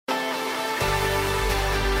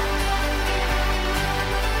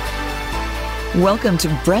Welcome to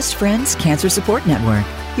Breast Friends Cancer Support Network.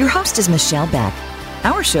 Your host is Michelle Beck.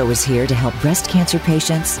 Our show is here to help breast cancer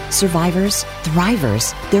patients, survivors,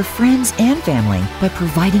 thrivers, their friends, and family by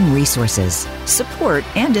providing resources, support,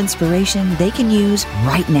 and inspiration they can use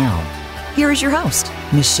right now. Here is your host,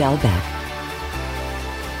 Michelle Beck.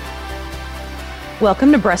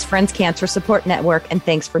 Welcome to Breast Friends Cancer Support Network, and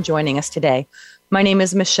thanks for joining us today. My name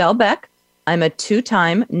is Michelle Beck. I'm a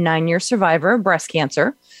 2-time 9-year survivor of breast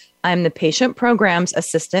cancer. I'm the patient programs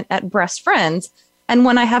assistant at Breast Friends, and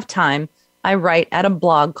when I have time, I write at a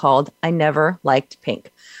blog called I Never Liked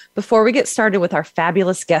Pink. Before we get started with our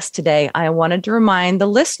fabulous guest today, I wanted to remind the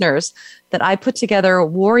listeners that I put together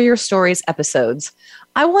Warrior Stories episodes.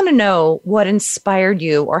 I want to know what inspired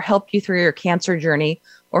you or helped you through your cancer journey,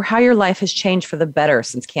 or how your life has changed for the better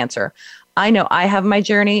since cancer. I know I have my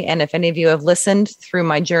journey, and if any of you have listened through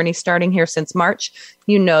my journey starting here since March,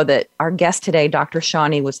 you know that our guest today, Dr.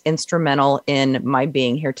 Shani, was instrumental in my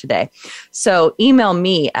being here today. So email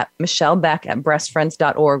me at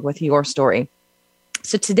michellebeck@breastfriends.org with your story.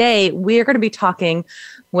 So today we're going to be talking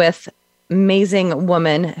with amazing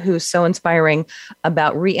woman who's so inspiring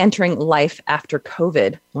about re-entering life after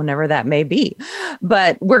COVID, whenever that may be.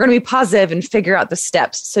 But we're going to be positive and figure out the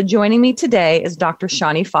steps. So joining me today is Dr.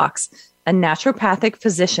 Shani Fox, a naturopathic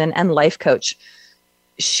physician and life coach.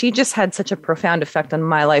 She just had such a profound effect on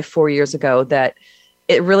my life 4 years ago that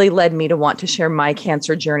it really led me to want to share my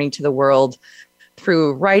cancer journey to the world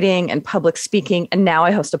through writing and public speaking. And now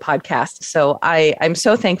I host a podcast. So I'm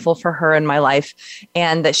so thankful for her in my life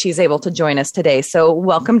and that she's able to join us today. So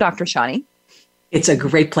welcome, Dr. Shani. It's a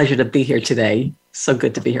great pleasure to be here today. So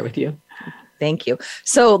good to be here with you. Thank you.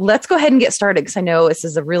 So let's go ahead and get started because I know this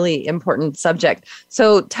is a really important subject.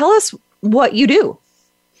 So tell us what you do.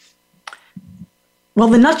 Well,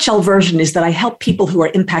 the nutshell version is that I help people who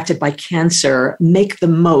are impacted by cancer make the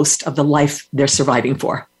most of the life they're surviving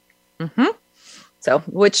for. Mm-hmm. So,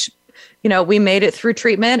 which, we made it through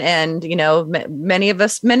treatment and, many of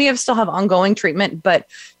us still have ongoing treatment, but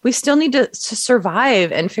we still need to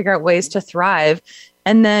survive and figure out ways to thrive.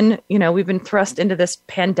 And then, we've been thrust into this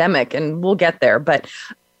pandemic and we'll get there. But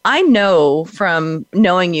I know from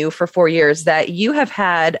knowing you for 4 years that you have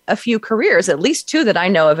had a few careers, at least 2 that I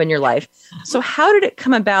know of in your life. So how did it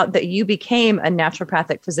come about that you became a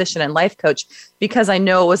naturopathic physician and life coach? Because I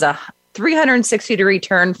know it was a 360-degree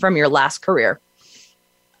turn from your last career.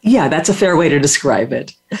 Yeah, that's a fair way to describe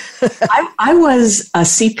it. I was a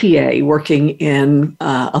CPA working in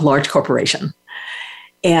a large corporation.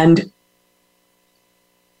 And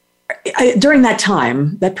during that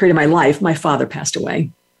time, that period of my life, my father passed away.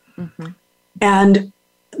 Mm-hmm. And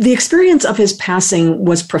the experience of his passing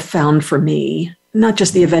was profound for me, not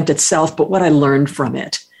just the event itself, but what I learned from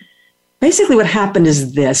it. Basically, what happened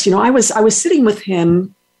is this. I was sitting with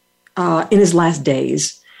him in his last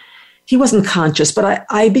days. He wasn't conscious, but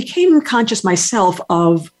I became conscious myself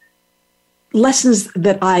of lessons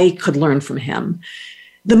that I could learn from him.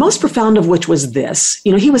 The most profound of which was this.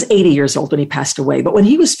 He was 80 years old when he passed away, but when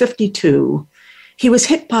he was 52, he was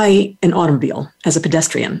hit by an automobile as a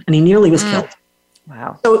pedestrian, and he nearly was killed.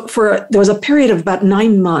 Wow. So there was a period of about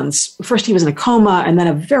 9 months. First, he was in a coma, and then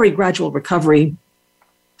a very gradual recovery.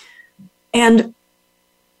 And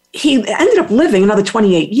he ended up living another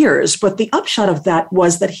 28 years, but the upshot of that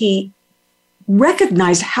was that he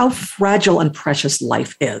recognized how fragile and precious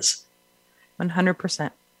life is.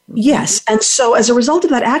 100%. Yes. And so as a result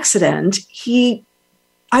of that accident,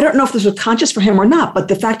 I don't know if this was conscious for him or not, but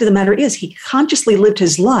the fact of the matter is he consciously lived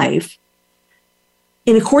his life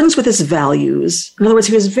in accordance with his values. In other words,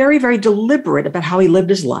 he was very, very deliberate about how he lived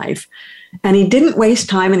his life. And he didn't waste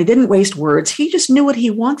time and he didn't waste words. He just knew what he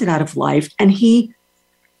wanted out of life, and he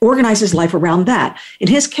organized his life around that. In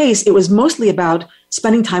his case, it was mostly about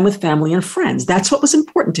spending time with family and friends. That's what was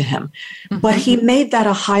important to him. Mm-hmm. But he made that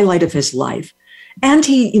a highlight of his life. And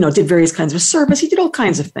he, did various kinds of service. He did all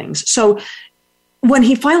kinds of things. So when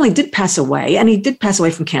he finally did pass away, and he did pass away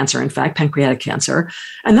from cancer, in fact, pancreatic cancer,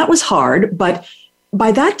 and that was hard. But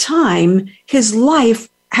by that time, his life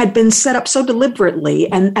had been set up so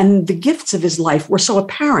deliberately, and the gifts of his life were so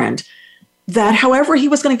apparent that however he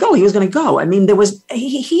was going to go, he was going to go. I mean,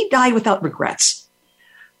 he died without regrets.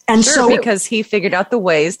 And sure, so because he figured out the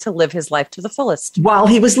ways to live his life to the fullest while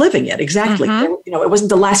he was living it. Exactly. Mm-hmm. It wasn't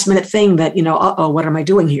the last minute thing that, what am I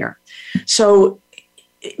doing here? So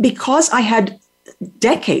because I had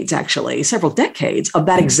several decades of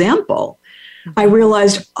that example, mm-hmm. I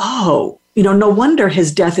realized, no wonder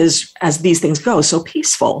his death is, as these things go, so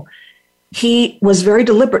peaceful. He was very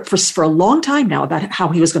deliberate for a long time now about how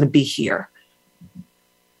he was going to be here.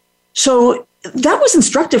 So that was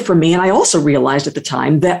instructive for me. And I also realized at the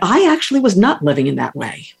time that I actually was not living in that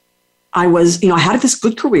way. I was, I had this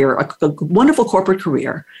good career, a wonderful corporate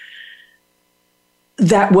career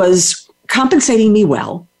that was compensating me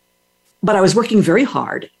well, but I was working very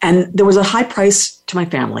hard. And there was a high price to my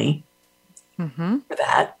family for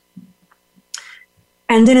that.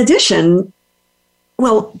 And in addition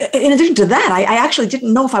to that, I actually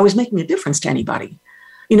didn't know if I was making a difference to anybody.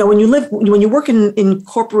 When you work in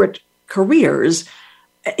corporate careers,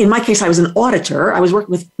 in my case, I was an auditor. I was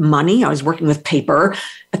working with money. I was working with paper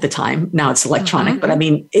at the time. Now it's electronic, but I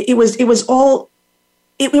mean, it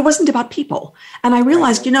wasn't about people. And I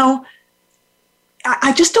realized,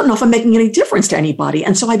 I just don't know if I'm making any difference to anybody.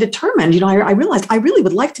 And so I determined, I realized I really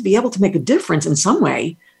would like to be able to make a difference in some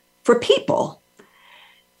way for people.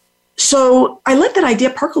 So I let that idea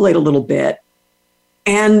percolate a little bit.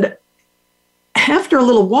 And after a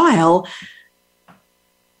little while,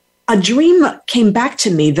 a dream came back to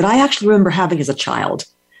me that I actually remember having as a child.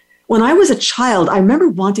 When I was a child, I remember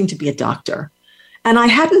wanting to be a doctor. And I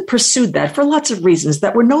hadn't pursued that for lots of reasons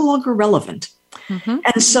that were no longer relevant.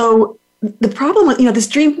 And so the problem with, this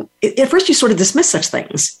dream, at first you sort of dismiss such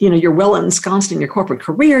things. You're well ensconced in your corporate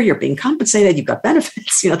career, you're being compensated, you've got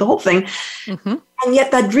benefits, the whole thing. And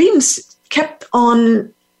yet that dream kept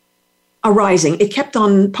on arising. It kept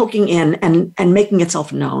on poking in and making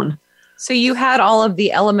itself known. So you had all of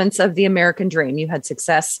the elements of the American dream. You had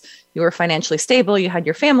success, you were financially stable, you had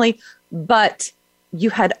your family, but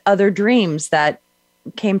you had other dreams that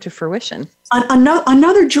came to fruition.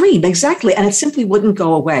 Another dream, exactly. And it simply wouldn't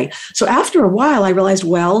go away. So after a while, I realized,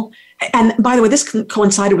 and by the way, this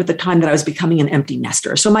coincided with the time that I was becoming an empty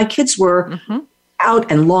nester. So my kids were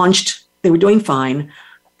out and launched. They were doing fine.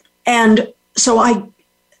 And so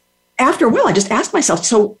after a while, I just asked myself,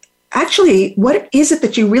 so actually, what is it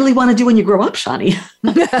that you really want to do when you grow up, Shani?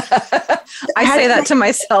 I say that to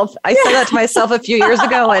myself. I said that to myself a few years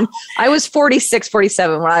ago, and I was 46,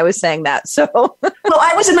 47 when I was saying that. So, well,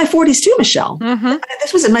 I was in my 40s too, Michelle.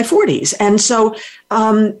 This was in my 40s. And so,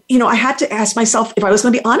 I had to ask myself, if I was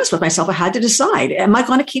going to be honest with myself, I had to decide, am I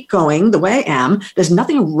going to keep going the way I am? There's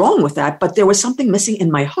nothing wrong with that, but there was something missing in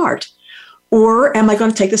my heart. Or am I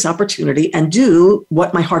going to take this opportunity and do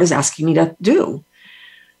what my heart is asking me to do?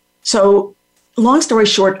 So long story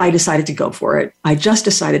short, I decided to go for it. I just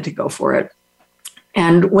decided to go for it.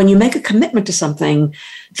 And when you make a commitment to something,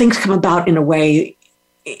 things come about in a way,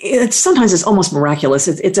 sometimes it's almost miraculous.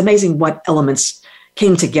 It's amazing what elements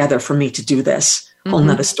came together for me to do this. Whole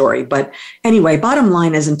nother story. But anyway, bottom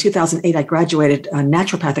line is in 2008, I graduated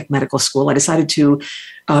naturopathic medical school. I decided to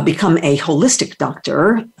become a holistic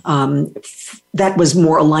doctor. That was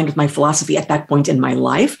more aligned with my philosophy at that point in my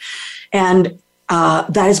life. And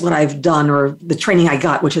that is what I've done, or the training I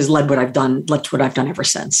got, which has led to what I've done ever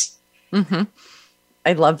since.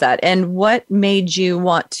 I love that. And what made you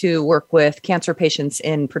want to work with cancer patients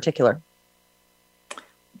in particular?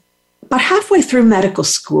 About halfway through medical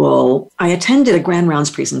school, I attended a grand rounds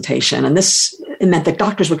presentation, and it meant that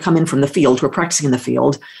doctors would come in from the field, who were practicing in the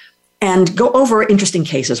field, and go over interesting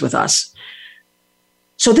cases with us.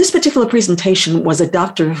 So this particular presentation was a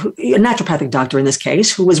naturopathic doctor in this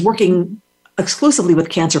case, who was working exclusively with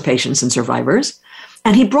cancer patients and survivors.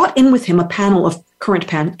 And he brought in with him a panel of current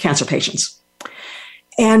cancer patients.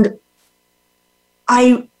 And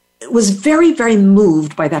I was very, very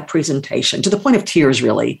moved by that presentation, to the point of tears,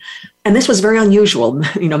 really. And this was very unusual.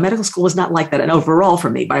 Medical school was not like that, and overall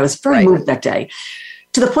for me, but I was very moved that day,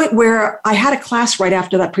 to the point where I had a class right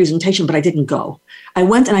after that presentation, but I didn't go. I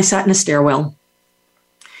went and I sat in a stairwell,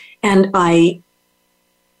 and I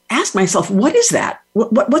asked myself, what is that?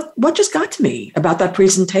 What just got to me about that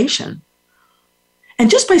presentation?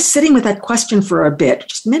 And just by sitting with that question for a bit,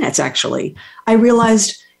 just minutes actually, I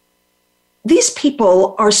realized these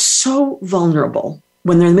people are so vulnerable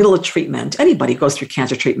when they're in the middle of treatment. Anybody goes through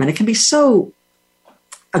cancer treatment, it can be so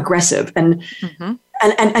aggressive and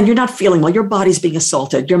you're not feeling well. Your body's being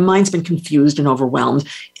assaulted. Your mind's been confused and overwhelmed.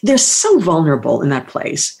 They're so vulnerable in that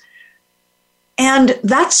place. And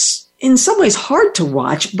that's in some ways hard to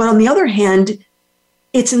watch, but on the other hand,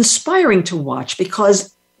 it's inspiring to watch,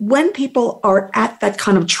 because when people are at that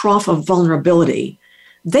kind of trough of vulnerability,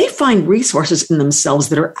 they find resources in themselves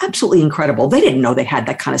that are absolutely incredible. They didn't know they had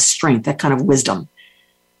that kind of strength, that kind of wisdom,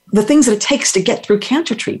 the things that it takes to get through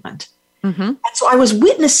cancer treatment. And so I was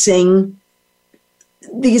witnessing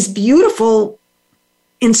these beautiful,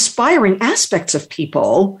 inspiring aspects of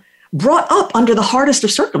people brought up under the hardest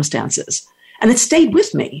of circumstances. And it stayed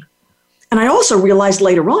with me. And I also realized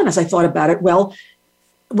later on, as I thought about it, well,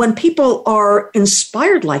 when people are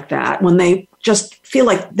inspired like that, when they just feel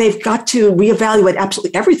like they've got to reevaluate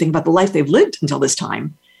absolutely everything about the life they've lived until this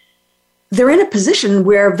time, they're in a position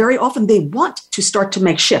where very often they want to start to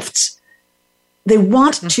make shifts. They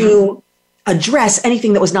want to address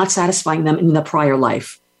anything that was not satisfying them in the prior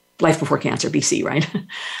life before cancer, BC, right?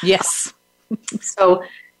 Yes.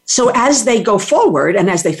 So as they go forward and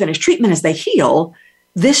as they finish treatment, as they heal,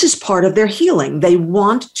 this is part of their healing. They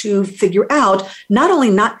want to figure out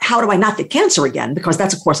not how do I not get cancer again, because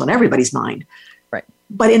that's, of course, on everybody's mind. Right.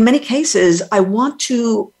 But in many cases, I want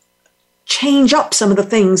to change up some of the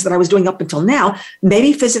things that I was doing up until now,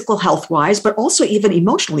 maybe physical health-wise, but also even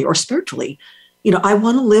emotionally or spiritually. I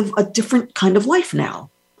want to live a different kind of life now,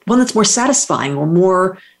 one that's more satisfying or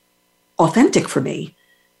more authentic for me.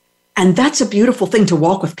 And that's a beautiful thing to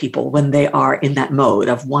walk with people when they are in that mode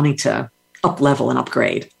of wanting to up level and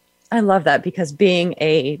upgrade. I love that, because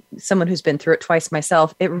being someone who's been through it twice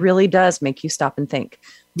myself, it really does make you stop and think,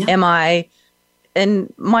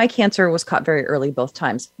 and my cancer was caught very early both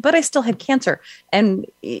times, but I still had cancer. And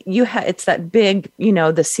it's that big,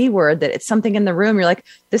 the C word, that it's something in the room. You're like,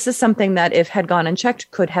 this is something that if had gone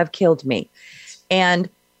unchecked could have killed me. And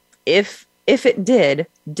if it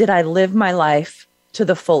did I live my life to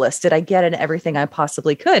the fullest? Did I get in everything I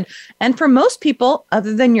possibly could? And for most people,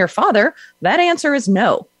 other than your father, that answer is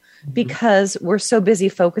no. Because we're so busy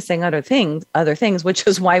focusing on other things, which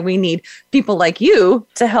is why we need people like you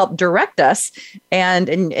to help direct us. And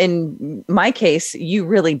in my case, you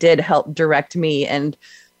really did help direct me and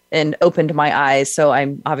opened my eyes. So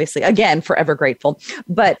I'm obviously, again, forever grateful.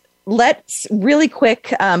 But let's really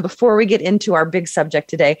quick, before we get into our big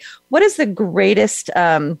subject today, what are the greatest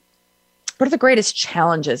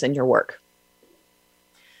challenges in your work?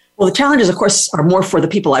 Well, the challenges, of course, are more for the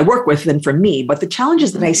people I work with than for me, but the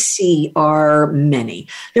challenges that I see are many.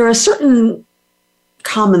 There are certain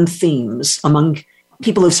common themes among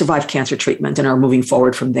people who've survived cancer treatment and are moving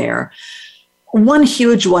forward from there. One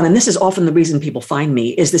huge one, and this is often the reason people find me,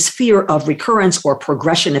 is this fear of recurrence or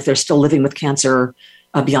progression if they're still living with cancer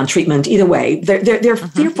beyond treatment. Either way, they're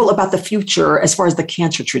fearful about the future as far as the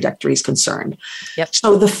cancer trajectory is concerned. Yep.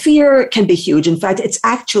 So the fear can be huge. In fact,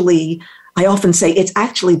 I often say it's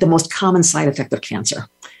actually the most common side effect of cancer.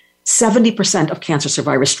 70% of cancer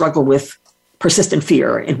survivors struggle with persistent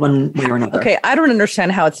fear in one way or another. Okay, I don't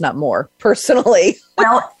understand how it's not more, personally.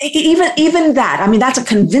 Well, even that, I mean, that's a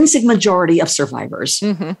convincing majority of survivors.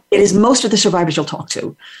 It is most of the survivors you'll talk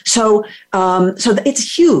to. So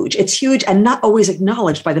it's huge. It's huge and not always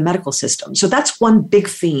acknowledged by the medical system. So that's one big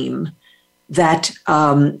theme that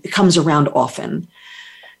comes around often.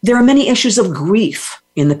 There are many issues of grief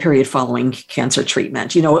in the period following cancer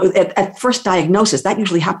treatment. At first diagnosis, that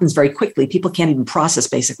usually happens very quickly. People can't even process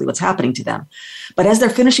basically what's happening to them. But as they're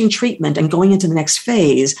finishing treatment and going into the next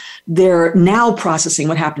phase, they're now processing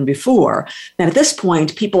what happened before. And at this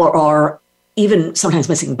point, people are even sometimes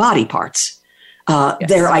missing body parts.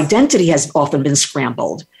 Their identity has often been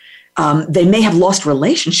scrambled. They may have lost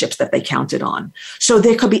relationships that they counted on. So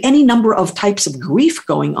there could be any number of types of grief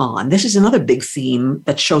going on. This is another big theme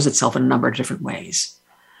that shows itself in a number of different ways.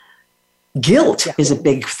 Guilt is a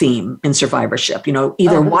big theme in survivorship.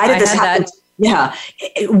 Why did this happen?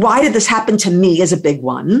 Why did this happen to me is a big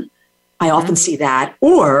one. I often see that.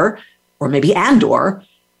 Or maybe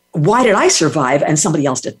why did I survive and somebody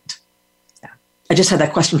else didn't? Yeah. I just had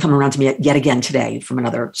that question come around to me yet again today from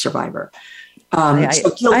another survivor.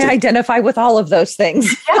 I identify with all of those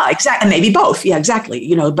things. Yeah, exactly. Maybe both. Yeah,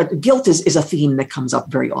 exactly. But guilt is a theme that comes up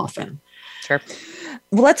very often. Sure.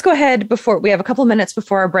 Well, let's go ahead before we have a couple of minutes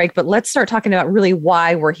before our break, but let's start talking about really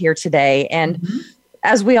why we're here today. And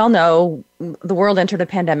as we all know, the world entered a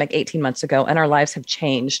pandemic 18 months ago and our lives have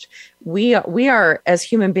changed. We are, as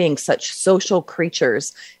human beings, such social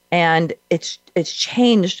creatures, and it's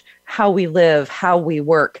changed how we live, how we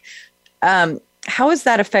work. How has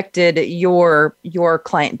that affected your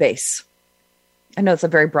client base? I know it's a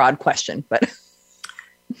very broad question, but.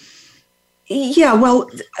 Yeah, well,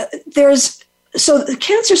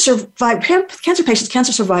 cancer patients,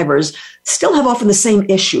 cancer survivors still have often the same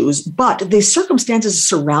issues, but the circumstances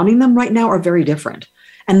surrounding them right now are very different.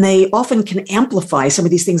 And they often can amplify some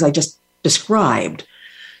of these things I just described.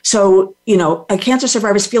 So, a cancer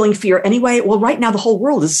survivor is feeling fear anyway. Well, right now, the whole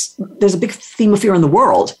world there's a big theme of fear in the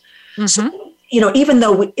world. So, even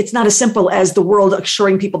though it's not as simple as the world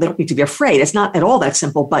assuring people they don't need to be afraid, it's not at all that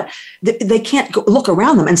simple, but they can't look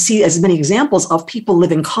around them and see as many examples of people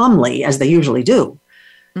living calmly as they usually do.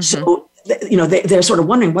 So, they're sort of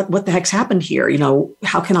wondering what the heck's happened here?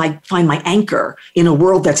 How can I find my anchor in a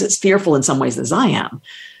world that's as fearful in some ways as I am?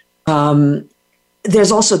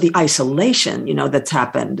 There's also the isolation, that's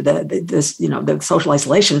happened, the social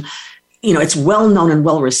isolation. it's well known and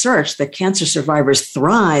well researched that cancer survivors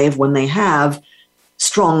thrive when they have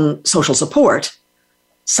strong social support.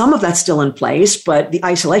 Some of that's still in place, but the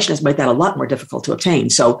isolation has made that a lot more difficult to obtain.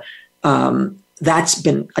 So that's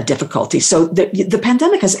been a difficulty. So the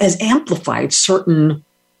pandemic has amplified certain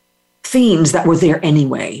themes that were there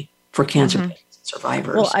anyway for cancer patients and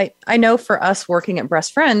survivors. Well, I know for us working at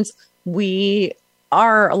Breast Friends, a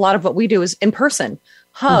lot of what we do is in person.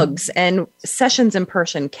 Hugs and sessions in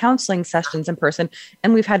person, counseling sessions in person.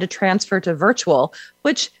 And we've had to transfer to virtual,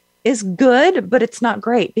 which is good, but it's not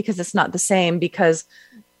great because it's not the same, because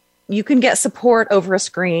you can get support over a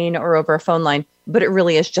screen or over a phone line, but it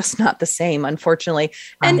really is just not the same, unfortunately.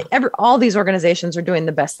 And all these organizations are doing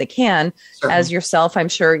the best they can. Certainly. As yourself, I'm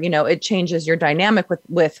sure, it changes your dynamic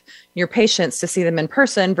with your patients to see them in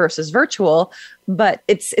person versus virtual, but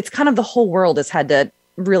it's kind of the whole world has had to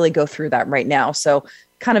really go through that right now. So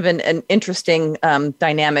kind of an interesting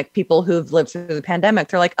dynamic. People who've lived through the pandemic,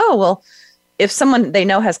 they're like, oh, well, if someone they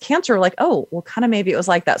know has cancer, like, oh, well, kind of maybe it was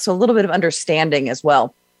like that. So a little bit of understanding as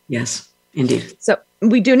well. Yes, indeed. So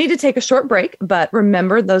we do need to take a short break, but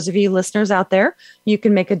remember, those of you listeners out there, you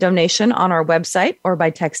can make a donation on our website or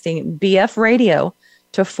by texting BF Radio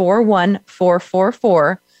to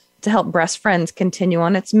 41444 to help Breast Friends continue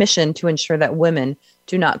on its mission to ensure that women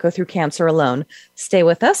do not go through cancer alone. Stay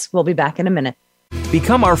with us. We'll be back in a minute.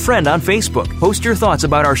 Become our friend on Facebook. Post your thoughts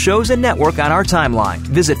about our shows and network on our timeline.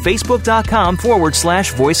 Visit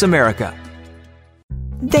facebook.com/Voice America.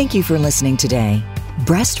 Thank you for listening today.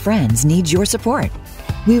 Breast Friends needs your support.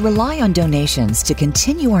 We rely on donations to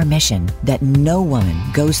continue our mission that no woman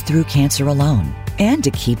goes through cancer alone and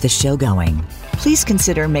to keep the show going. Please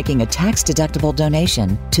consider making a tax-deductible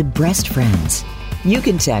donation to Breast Friends. You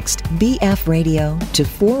can text BF Radio to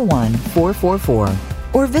 41444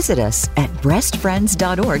 or visit us at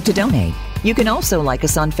breastfriends.org to donate. You can also like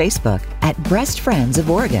us on Facebook at Breast Friends of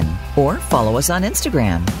Oregon or follow us on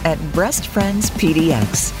Instagram at Breast Friends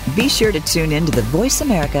PDX. Be sure to tune in to the Voice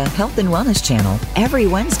America Health and Wellness channel every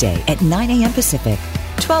Wednesday at 9 a.m. Pacific,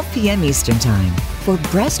 12 p.m. Eastern Time for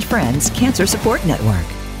Breast Friends Cancer Support Network.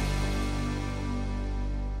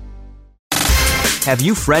 Have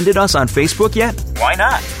you friended us on Facebook yet? Why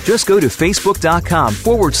not? Just go to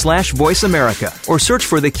facebook.com/Voice America or search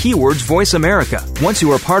for the keywords Voice America. Once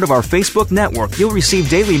you are part of our Facebook network, you'll receive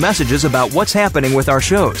daily messages about what's happening with our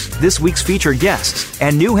shows, this week's featured guests,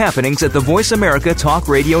 and new happenings at the Voice America Talk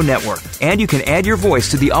Radio Network. And you can add your voice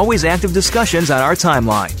to the always active discussions on our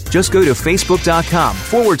timeline. Just go to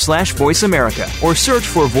facebook.com/Voice America or search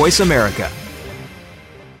for Voice America.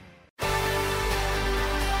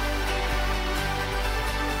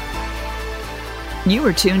 You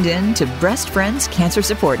are tuned in to Breast Friends Cancer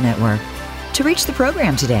Support Network. To reach the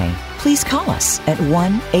program today, please call us at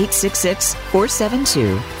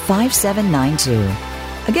 1-866-472-5792.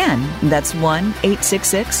 Again, that's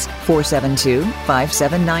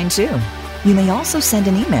 1-866-472-5792. You may also send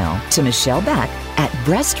an email to Michelle Beck at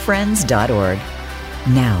breastfriends.org.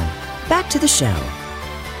 Now, back to the show.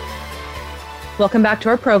 Welcome back to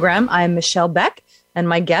our program. I'm Michelle Beck, and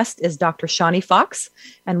my guest is Dr. Shani Fox,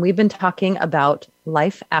 and we've been talking about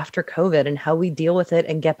life after COVID and how we deal with it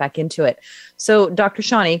and get back into it. So, Dr.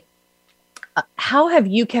 Shani, how have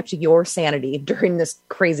you kept your sanity during this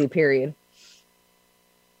crazy period?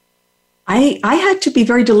 I had to be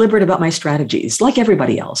very deliberate about my strategies, like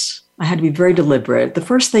everybody else. I had to be very deliberate. The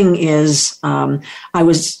first thing is I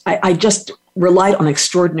just relied on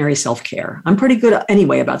extraordinary self-care. I'm pretty good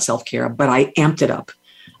anyway about self-care, but I amped it up.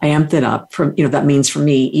 From, that means for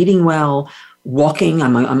me, eating well, walking.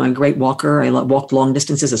 I'm a great walker. I walk long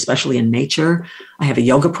distances, especially in nature. I have a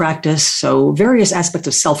yoga practice. So various aspects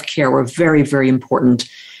of self-care were very, very important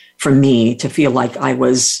for me to feel like I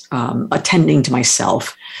was attending to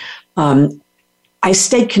myself. I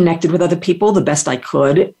stayed connected with other people the best I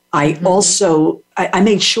could. I also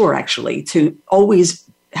made sure actually to always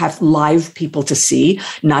have live people to see,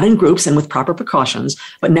 not in groups and with proper precautions,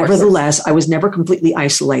 but nevertheless, I was never completely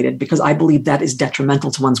isolated because I believe that is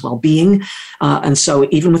detrimental to one's well-being. And so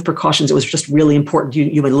even with precautions, it was just really important.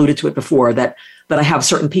 You alluded to it before, that I have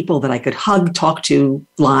certain people that I could hug, talk to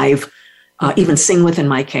live, even sing with in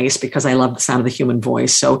my case, because I love the sound of the human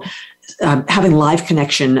voice. So having live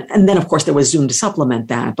connection, and then of course there was Zoom to supplement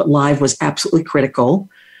that, but live was absolutely critical.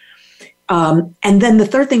 And then the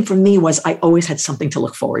third thing for me was I always had something to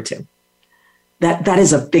look forward to. That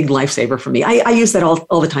is a big lifesaver for me. I use that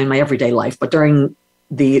all the time in my everyday life, but during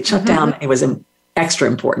the shutdown, it was extra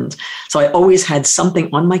important. So I always had something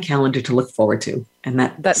on my calendar to look forward to. And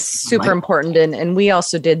that's super important. And we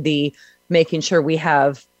also did the making sure we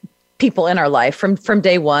have people in our life from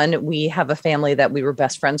day one. We have a family that we were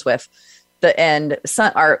best friends with.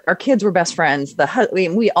 our kids were best friends.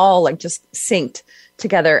 We all like just synced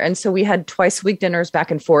together. And so we had twice a week dinners back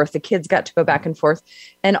and forth. The kids got to go back and forth.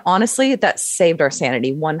 And honestly, that saved our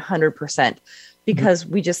sanity 100% because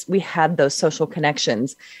we had those social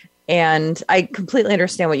connections. And I completely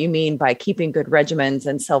understand what you mean by keeping good regimens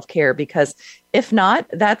and self-care, because if not,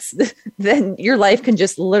 then your life can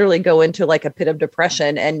just literally go into like a pit of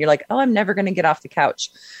depression and you're like, oh, I'm never going to get off the couch.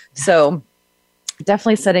 So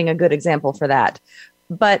definitely setting a good example for that.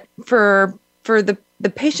 But for the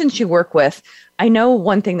patients you work with, I know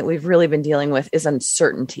one thing that we've really been dealing with is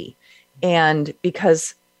uncertainty. And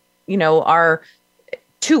because, our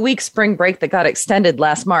 2-week spring break that got extended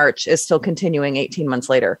last March is still continuing 18 months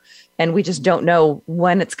later. And we just don't know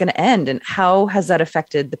when it's going to end. And how has that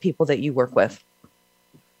affected the people that you work with?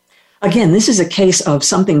 Again, this is a case of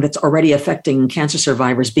something that's already affecting cancer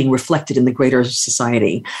survivors being reflected in the greater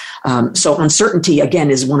society. So uncertainty,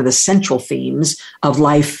 again, is one of the central themes of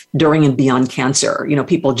life during and beyond cancer.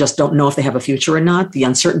 People just don't know if they have a future or not. The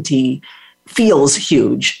uncertainty feels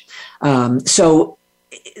huge. So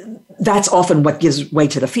that's often what gives way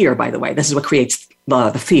to the fear, by the way. This is what creates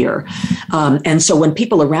the fear. And so when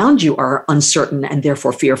people around you are uncertain and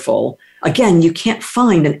therefore fearful, again, you can't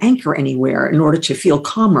find an anchor anywhere in order to feel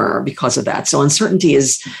calmer because of that. So uncertainty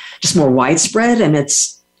is just more widespread, and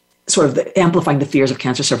it's sort of amplifying the fears of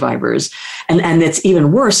cancer survivors. And it's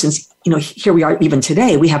even worse since, here we are even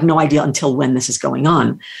today, we have no idea until when this is going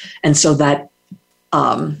on. And so that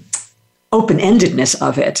open-endedness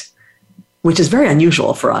of it, which is very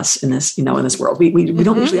unusual for us in this, in this world. We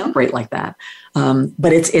don't usually operate like that.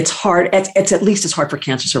 But it's hard. It's at least as hard for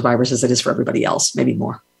cancer survivors as it is for everybody else, maybe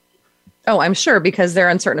more. Oh, I'm sure, because they're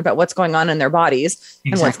uncertain about what's going on in their bodies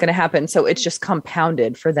and what's going to happen. So it's just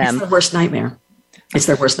compounded for them. It's their worst nightmare. It's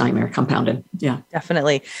their worst nightmare, compounded. Yeah,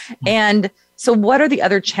 definitely. And so what are the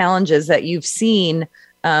other challenges that you've seen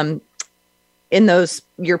in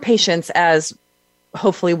your patients as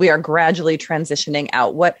hopefully we are gradually transitioning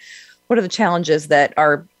out? What are the challenges that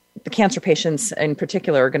the cancer patients in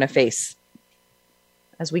particular are going to face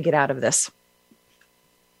as we get out of this?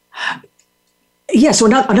 Yeah, so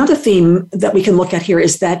another theme that we can look at here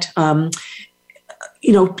is that,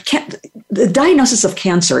 the diagnosis of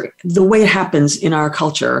cancer, the way it happens in our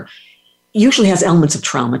culture, usually has elements of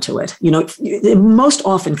trauma to it. It most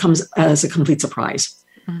often comes as a complete surprise.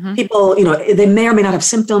 Mm-hmm. People, they may or may not have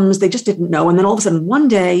symptoms, they just didn't know. And then all of a sudden, one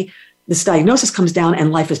day, this diagnosis comes down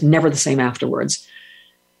and life is never the same afterwards.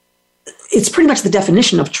 It's pretty much the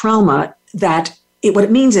definition of trauma that what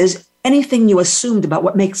it means is anything you assumed about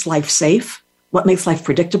what makes life safe, what makes life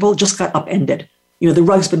predictable, just got upended. The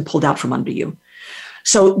rug's been pulled out from under you.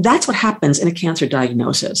 So that's what happens in a cancer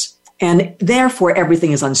diagnosis. And therefore,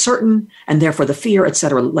 everything is uncertain, and therefore the fear, et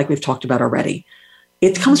cetera, like we've talked about already.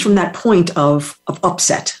 It comes from that point of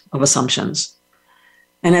upset of assumptions.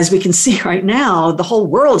 And as we can see right now, the whole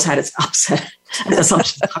world's had its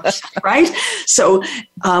assumptions, right? So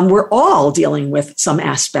we're all dealing with some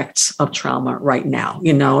aspects of trauma right now.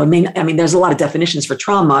 I mean, there's a lot of definitions for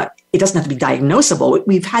trauma. It doesn't have to be diagnosable.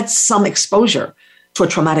 We've had some exposure to a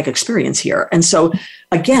traumatic experience here. And so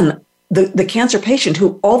again, the cancer patient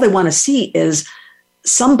who all they want to see is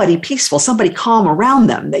somebody peaceful, somebody calm around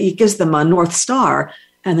them that gives them a North Star,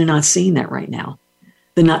 and they're not seeing that right now.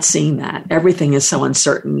 They're not seeing that. Everything is so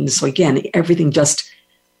uncertain. So again, everything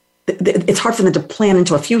it's hard for them to plan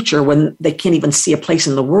into a future when they can't even see a place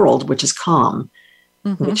in the world which is calm,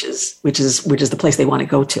 mm-hmm. which is the place they want to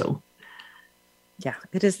go to. Yeah,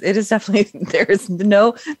 it is definitely, there is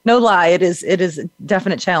no lie. It is a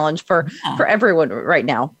definite challenge for everyone right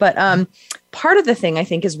now. But part of the thing I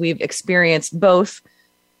think is we've experienced both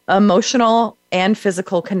emotional and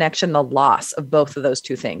physical connection, the loss of both of those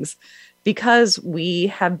two things. Because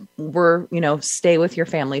we're, stay with your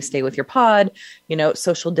family, stay with your pod,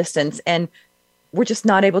 social distance, and we're just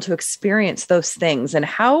not able to experience those things. And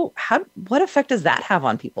what effect does that have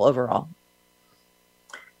on people overall?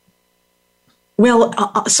 Well,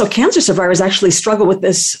 so cancer survivors actually struggle with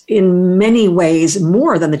this in many ways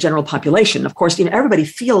more than the general population. Of course, everybody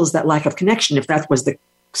feels that lack of connection if that was the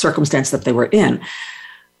circumstance that they were in.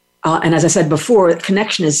 And as I said before,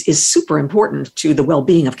 connection is super important to the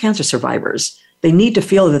well-being of cancer survivors. They need to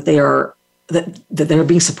feel that they're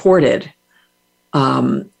being supported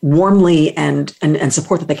warmly and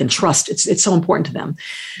support that they can trust. It's so important to them.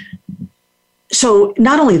 So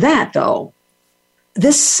not only that, though,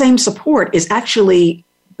 this same support is actually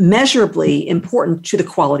measurably important to the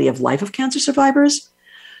quality of life of cancer survivors,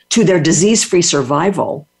 to their disease-free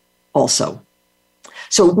survival also.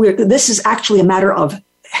 So this is actually a matter of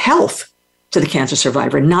health to the cancer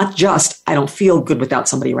survivor, not just, I don't feel good without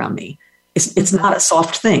somebody around me. It's not a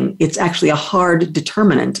soft thing. It's actually a hard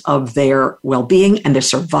determinant of their well-being and their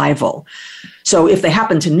survival. So if they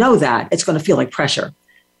happen to know that, it's going to feel like pressure.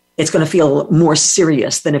 It's going to feel more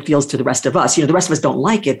serious than it feels to the rest of us. The rest of us don't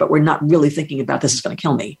like it, but we're not really thinking about this is going to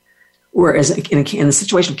kill me. Whereas in the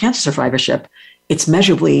situation of cancer survivorship, it's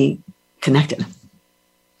measurably connected.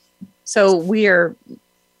 So we are,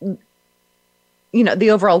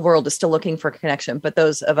 the overall world is still looking for connection, but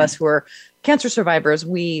those of us who are cancer survivors,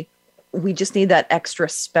 we just need that extra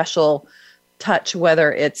special touch,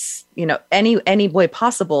 whether it's, any way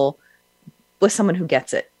possible, with someone who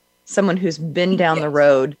gets it, someone who's been down the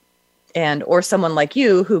road, or someone like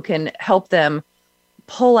you who can help them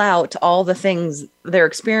pull out all the things they're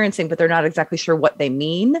experiencing, but they're not exactly sure what they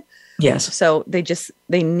mean. Yes. So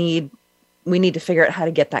we need to figure out how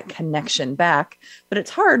to get that connection back, but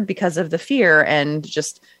it's hard because of the fear and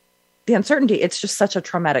just the uncertainty. It's just such a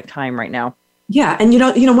traumatic time right now. Yeah. And,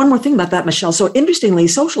 one more thing about that, Michelle. So interestingly,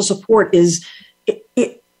 social support is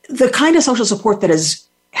the kind of social support that is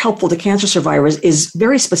helpful to cancer survivors is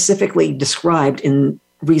very specifically described in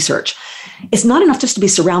research. It's not enough just to be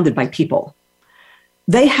surrounded by people.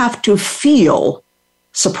 They have to feel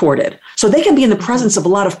supported. So they can be in the presence of a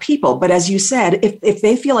lot of people, but as you said, if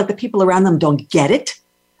they feel like the people around them don't get it,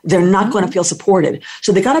 they're not going to feel supported.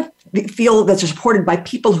 So they got to feel that they're supported by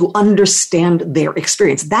people who understand their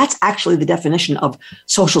experience. That's actually the definition of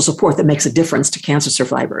social support that makes a difference to cancer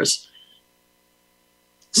survivors.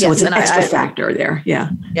 So yes, it's an extra factor there. Yeah.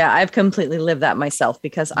 Yeah. I've completely lived that myself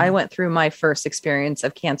because I went through my first experience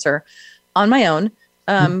of cancer on my own.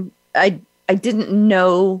 I didn't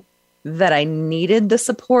know that I needed the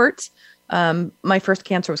support. My first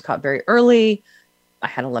cancer was caught very early. I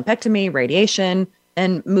had a lumpectomy, radiation,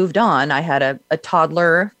 and moved on. I had a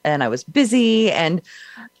toddler and I was busy. And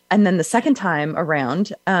then the second time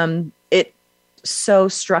around, it so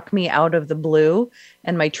struck me out of the blue,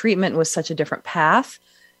 and my treatment was such a different path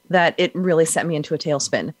that it really sent me into a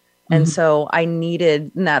tailspin. And so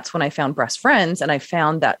and that's when I found Breast Friends, and I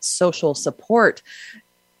found that social support.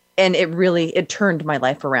 And it turned my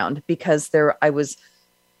life around because I was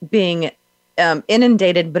being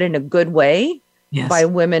inundated, but in a good way, yes, by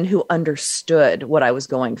women who understood what I was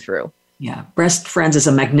going through. Yeah. Breast Friends is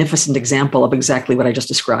a magnificent example of exactly what I just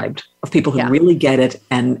described, of people who really get it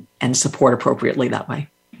and support appropriately that way.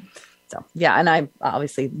 So, yeah. And I'm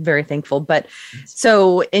obviously very thankful. But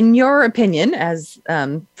so in your opinion, as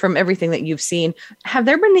from everything that you've seen, have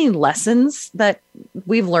there been any lessons that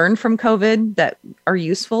we've learned from COVID that are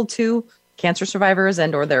useful to cancer survivors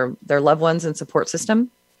and or their loved ones and support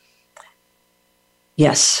system?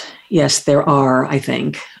 Yes, there are, I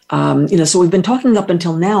think. So we've been talking up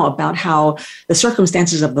until now about how the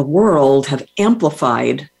circumstances of the world have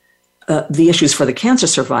amplified the issues for the cancer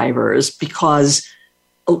survivors because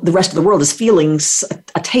the rest of the world is feeling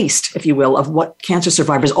a taste, if you will, of what cancer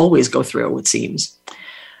survivors always go through, it seems.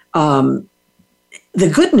 The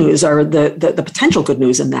good news, or the potential good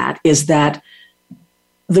news in that, is that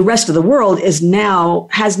the rest of the world has now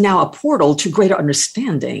a portal to greater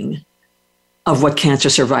understanding of what cancer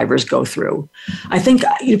survivors go through. I think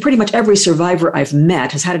pretty much every survivor I've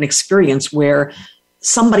met has had an experience where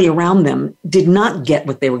somebody around them did not get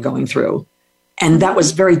what they were going through. And that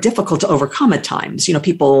was very difficult to overcome at times.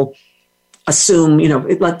 People assume,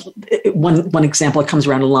 one example that comes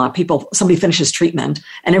around a lot, somebody finishes treatment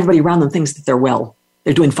and everybody around them thinks that they're well,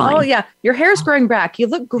 they're doing fine. Oh yeah. Your hair's growing back. You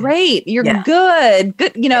look great. You're good.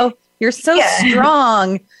 You're so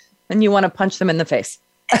strong, and you want to punch them in the face.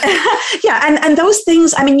 And those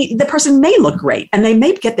things, the person may look great and they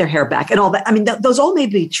may get their hair back and all that. Those all may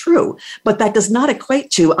be true, but that does not equate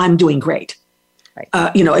to I'm doing great.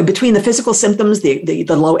 Right. Between the physical symptoms, the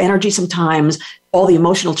low energy sometimes, all the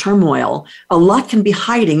emotional turmoil, a lot can be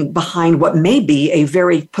hiding behind what may be a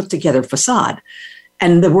very put together facade.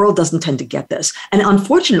 And the world doesn't tend to get this. And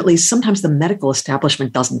unfortunately, sometimes the medical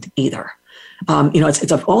establishment doesn't either.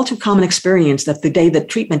 It's an all too common experience that the day that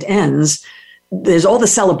treatment ends, there's all the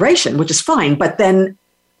celebration, which is fine. But then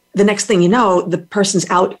the next thing you know, the person's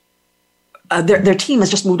out, their team has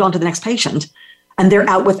just moved on to the next patient, and they're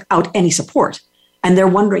out without any support. And they're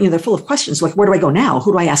wondering, they're full of questions like, where do I go now?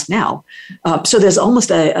 Who do I ask now? So there's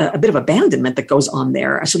almost a bit of abandonment that goes on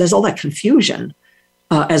there. So there's all that confusion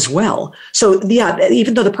as well. So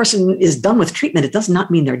even though the person is done with treatment, it does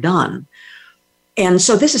not mean they're done. And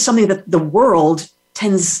so this is something that the world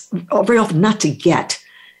tends very often not to get.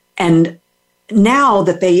 And now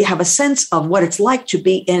that they have a sense of what it's like to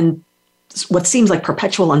be in what seems like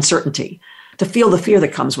perpetual uncertainty, to feel the fear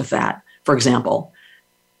that comes with that, for example,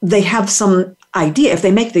 they have some idea, if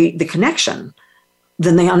they make the connection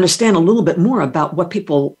then they understand a little bit more about what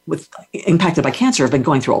people impacted by cancer have been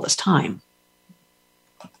going through all this time.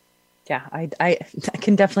 Yeah, I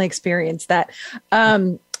can definitely experience that.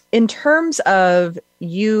 In terms of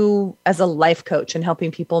you as a life coach and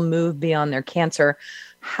helping people move beyond their cancer,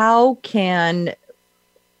 how can,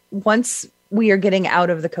 once we are getting out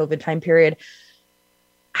of the COVID time period,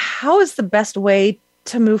 how is the best way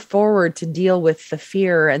to move forward to deal with the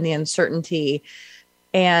fear and the uncertainty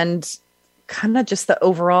and kind of just the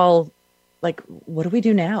overall, like, what do we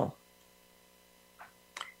do now?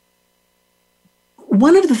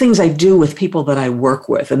 One of the things I do with people that I work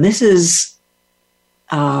with, and this is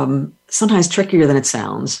sometimes trickier than it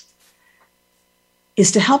sounds,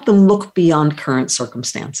 is to help them look beyond current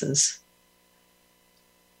circumstances.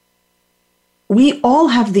 We all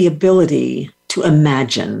have the ability to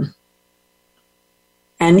imagine.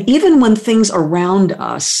 And even when things around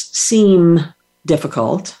us seem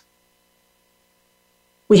difficult,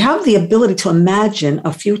 we have the ability to imagine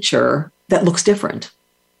a future that looks different.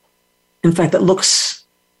 In fact, that looks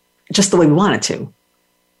just the way we want it to.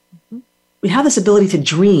 Mm-hmm. We have this ability to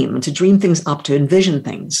dream things up, to envision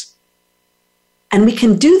things. And we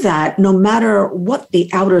can do that no matter what the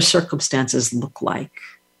outer circumstances look like.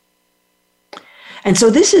 And so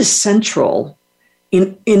this is central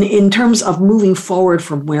in terms of moving forward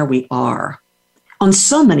from where we are on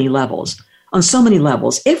so many levels.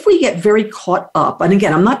 If we get very caught up, and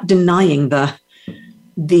again, I'm not denying the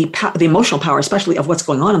emotional power, especially of what's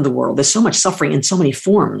going on in the world. There's so much suffering in so many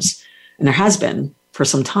forms, and there has been for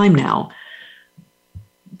some time now.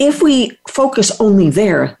 If we focus only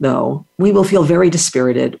there, though, we will feel very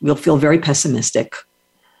dispirited. We'll feel very pessimistic.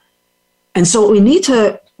 And so what we need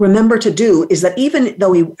to remember to do is that even though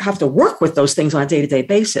we have to work with those things on a day-to-day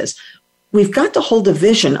basis, we've got to hold a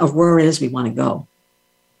vision of where it is we want to go.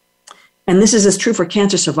 And this is as true for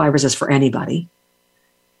cancer survivors as for anybody.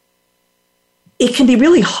 It can be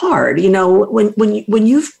really hard, when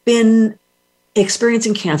you've been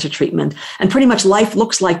experiencing cancer treatment and pretty much life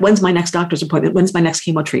looks like, when's my next doctor's appointment? When's my next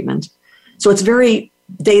chemo treatment? So it's very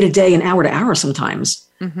day to day and hour to hour sometimes,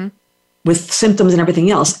 mm-hmm. with symptoms and everything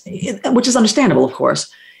else, which is understandable, of course.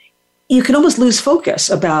 You can almost lose focus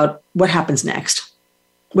about what happens next,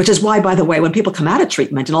 which is why, by the way, when people come out of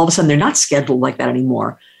treatment and all of a sudden they're not scheduled like that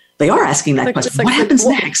anymore, they are asking that question. What happens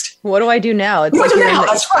next? What do I do now? It's like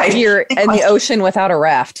that's right. You're in the ocean without a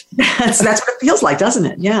raft. That's what it feels like, doesn't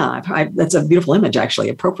it? Yeah, that's a beautiful image, actually,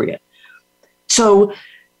 appropriate. So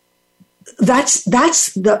that's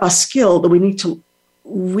a skill that we need to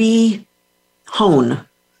re-hone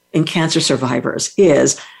in cancer survivors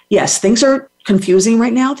is, yes, things are confusing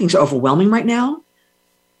right now. Things are overwhelming right now.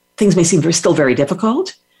 Things may seem still very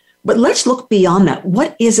difficult, but let's look beyond that.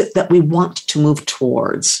 What is it that we want to move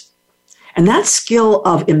towards? And that skill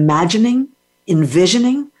of imagining,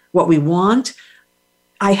 envisioning what we want,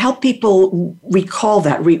 I help people recall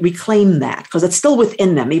that, reclaim that, because it's still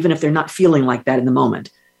within them, even if they're not feeling like that in the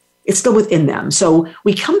moment. It's still within them. So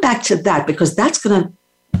we come back to that because that's going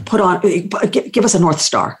to give us a North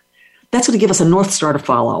Star. That's going to give us a North Star to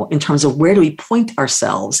follow in terms of where do we point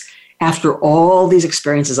ourselves after all these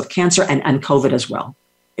experiences of cancer and COVID as well.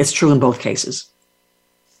 It's true in both cases.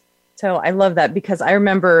 So I love that because I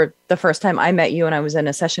remember the first time I met you and I was in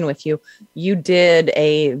a session with you, you did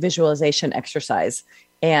a visualization exercise,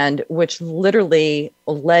 and which literally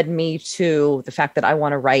led me to the fact that I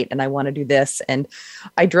want to write and I want to do this. And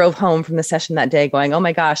I drove home from the session that day going, oh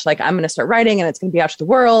my gosh, like I'm going to start writing and it's going to be out to the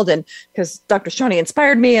world. And because Dr. Shani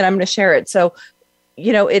inspired me and I'm going to share it. So,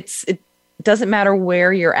 it doesn't matter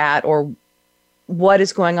where you're at or what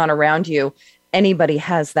is going on around you. Anybody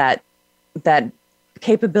has that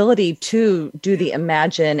capability to do the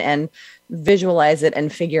imagine and visualize it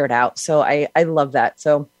and figure it out. So I love that.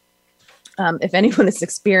 So if anyone is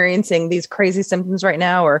experiencing these crazy symptoms right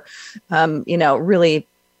now or, really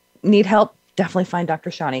need help, definitely find Dr.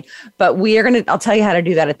 Shani. But I'll tell you how to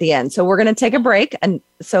do that at the end. So we're going to take a break. And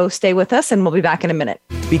so stay with us and we'll be back in a minute.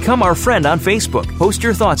 Become our friend on Facebook. Post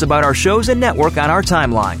your thoughts about our shows and network on our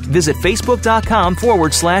timeline. Visit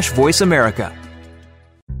facebook.com/Voice America.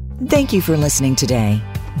 Thank you for listening today.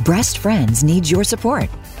 Breast Friends needs your support.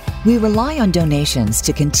 We rely on donations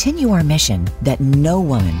to continue our mission that no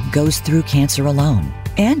woman goes through cancer alone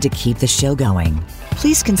and to keep the show going.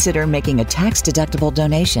 Please consider making a tax-deductible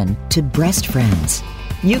donation to Breast Friends.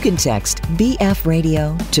 You can text BF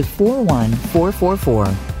Radio to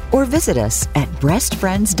 41444 or visit us at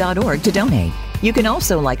breastfriends.org to donate. You can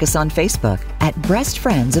also like us on Facebook at Breast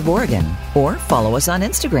Friends of Oregon or follow us on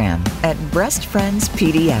Instagram at Breast Friends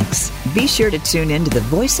PDX. Be sure to tune in to the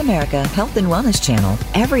Voice America Health and Wellness channel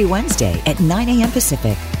every Wednesday at 9 a.m.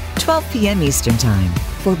 Pacific 12 p.m. Eastern Time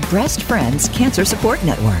for Breast Friends Cancer Support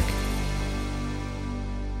Network.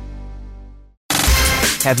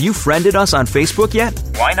 Have you friended us on Facebook yet?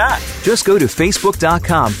 Why not? Just go to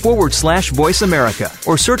facebook.com/Voice America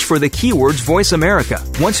or search for the keywords Voice America.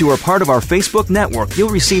 Once you are part of our Facebook network, you'll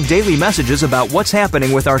receive daily messages about what's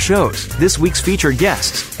happening with our shows, this week's featured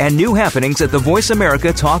guests, and new happenings at the Voice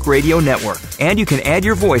America Talk Radio Network. And you can add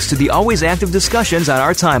your voice to the always active discussions on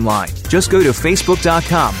our timeline. Just go to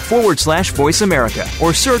facebook.com/Voice America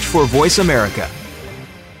or search for Voice America.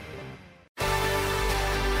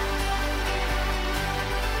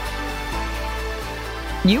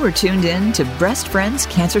 You are tuned in to Breast Friends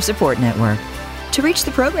Cancer Support Network. To reach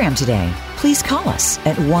the program today, please call us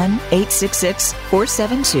at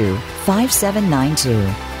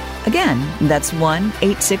 1-866-472-5792. Again, that's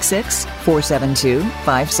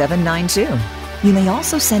 1-866-472-5792. You may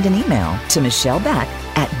also send an email to Michelle Beck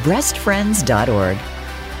at breastfriends.org.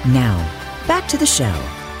 Now, back to the show.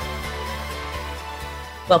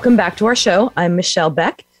 Welcome back to our show. I'm Michelle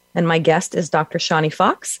Beck, and my guest is Dr. Shani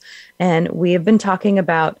Fox. And we have been talking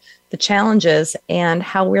about the challenges and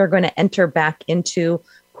how we're going to enter back into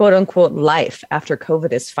quote unquote life after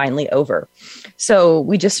COVID is finally over. So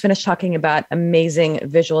we just finished talking about amazing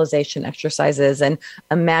visualization exercises and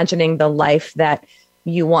imagining the life that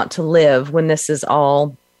you want to live when this is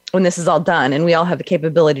all done. And we all have the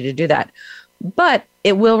capability to do that. But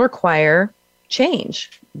it will require change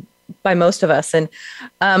by most of us, and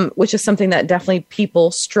which is something that definitely people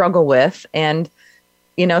struggle with. And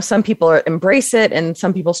some people embrace it and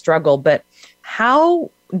some people struggle. But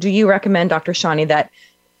how do you recommend, Dr. Shani, that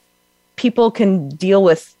people can deal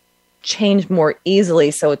with change more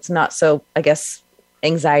easily so it's not so, I guess,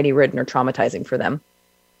 anxiety-ridden or traumatizing for them?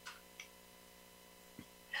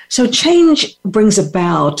 So change brings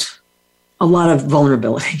about a lot of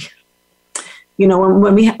vulnerability.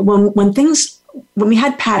 When we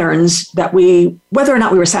had patterns that whether or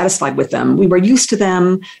not we were satisfied with them, we were used to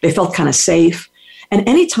them, they felt kind of safe. And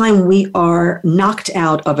anytime we are knocked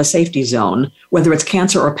out of a safety zone, whether it's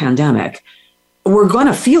cancer or pandemic, we're going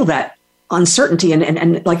to feel that uncertainty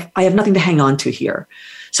and like, I have nothing to hang on to here.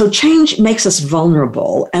 So change makes us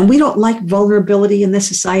vulnerable, and we don't like vulnerability in this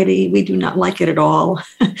society. We do not like it at all.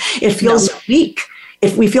 It feels weak.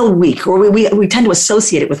 If we feel weak, or we tend to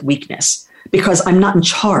associate it with weakness because I'm not in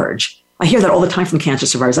charge. I hear that all the time from cancer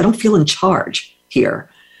survivors. I don't feel in charge here.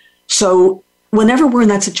 So whenever we're in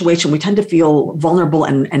that situation, we tend to feel vulnerable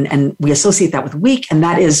and we associate that with weak, and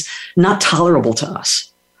that is not tolerable to us.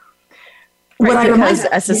 Right, because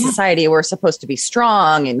as a society, we're supposed to be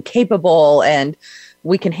strong and capable and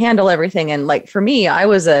we can handle everything. And like for me, I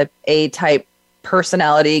was a A-type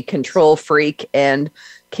personality control freak, and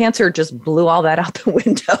cancer just blew all that out the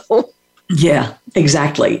window. Yeah,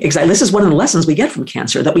 exactly. This is one of the lessons we get from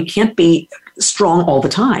cancer, that we can't be strong all the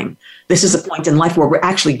time. This is a point in life where we're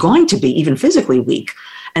actually going to be even physically weak.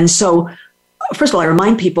 And so, first of all, I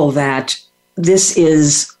remind people that this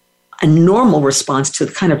is a normal response to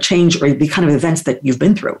the kind of change or the kind of events that you've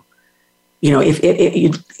been through. If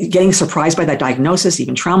you're getting surprised by that diagnosis,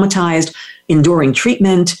 even traumatized, enduring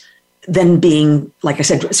treatment, then being, like I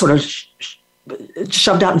said, sort of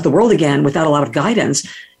shoved out into the world again without a lot of guidance.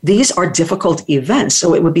 These are difficult events.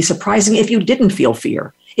 So it would be surprising if you didn't feel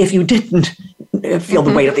fear, if you didn't feel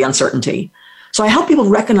the weight of the uncertainty. So I help people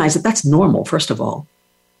recognize that that's normal, first of all.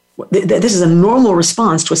 This is a normal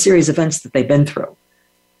response to a series of events that they've been through.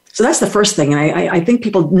 So that's the first thing. And I think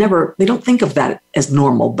people they don't think of that as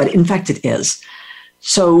normal, but in fact it is.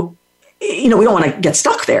 So, we don't want to get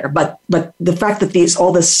stuck there, but the fact that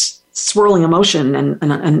all this swirling emotion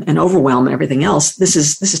and overwhelm and everything else, this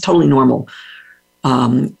is totally normal,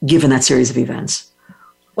 given that series of events.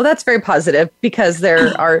 Well, that's very positive, because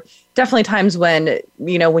there are definitely times when,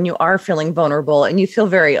 when you are feeling vulnerable and you feel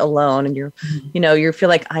very alone and you feel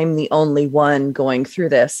like I'm the only one going through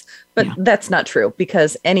this, but that's not true,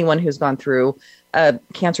 because anyone who's gone through a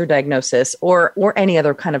cancer diagnosis or any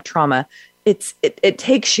other kind of trauma, it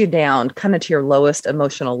takes you down kind of to your lowest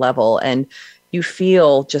emotional level, and you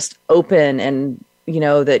feel just open and,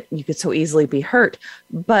 that you could so easily be hurt,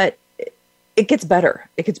 but it gets better.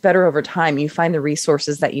 It gets better over time. You find the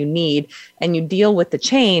resources that you need and you deal with the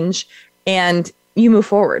change and you move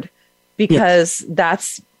forward, because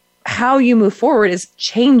that's how you move forward, is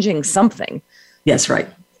changing something. Yes, right.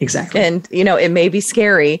 Exactly. And, it may be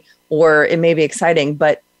scary or it may be exciting,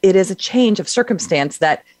 but it is a change of circumstance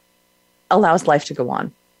that allows life to go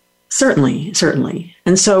on. Certainly.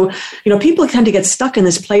 And so, people tend to get stuck in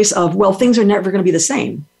this place of, well, things are never going to be the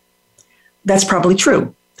same. That's probably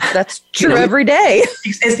true. That's true every day.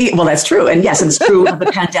 Well, that's true. And yes, it's true of the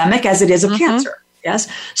pandemic as it is of cancer. Yes.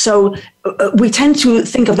 So we tend to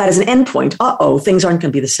think of that as an endpoint. Things aren't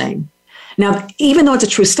going to be the same. Now, even though it's a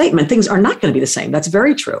true statement, things are not going to be the same. That's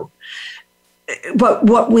very true. But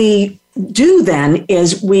what we do then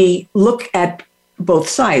is we look at both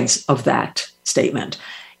sides of that statement.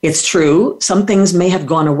 It's true. Some things may have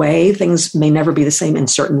gone away. Things may never be the same in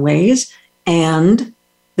certain ways. And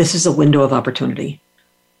this is a window of opportunity.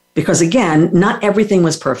 Because again, not everything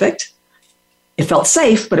was perfect. It felt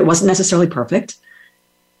safe, but it wasn't necessarily perfect.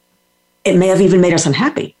 It may have even made us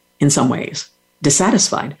unhappy in some ways,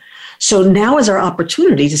 dissatisfied. So now is our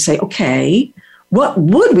opportunity to say, okay, what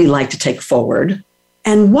would we like to take forward?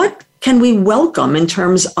 And what can we welcome in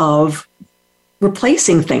terms of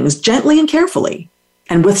replacing things gently and carefully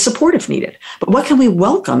and with support if needed? But what can we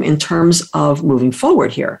welcome in terms of moving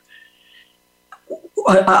forward here?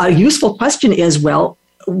 A useful question is, well,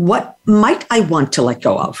 what might I want to let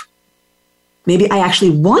go of? Maybe I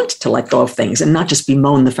actually want to let go of things and not just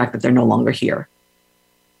bemoan the fact that they're no longer here.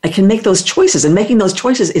 I can make those choices, and making those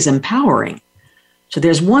choices is empowering. So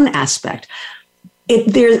there's one aspect.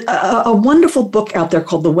 There's a wonderful book out there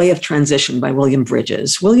called The Way of Transition by William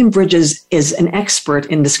Bridges. William Bridges is an expert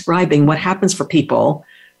in describing what happens for people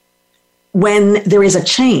when there is a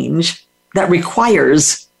change that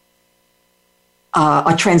requires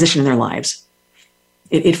a transition in their lives.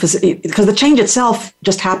 Because the change itself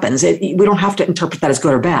just happens. We don't have to interpret that as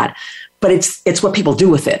good or bad, but it's what people do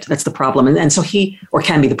with it. That's the problem. And so or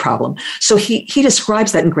can be the problem. So he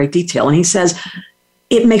describes that in great detail. And he says,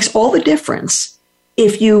 it makes all the difference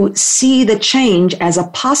if you see the change as a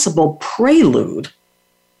possible prelude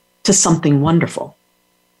to something wonderful.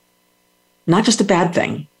 Not just a bad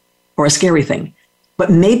thing or a scary thing, but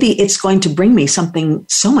maybe it's going to bring me something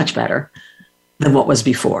so much better than what was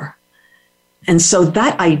before. And so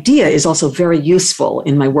that idea is also very useful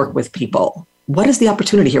in my work with people. What is the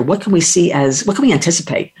opportunity here? What can we see what can we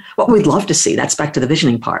anticipate? What would we love to see? That's back to the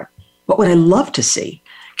visioning part. What would I love to see?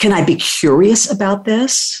 Can I be curious about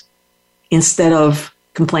this instead of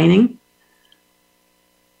complaining?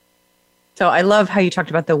 So I love how you talked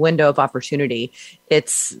about the window of opportunity.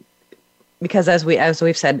 It's because as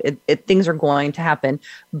we've said, things are going to happen,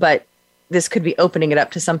 but this could be opening it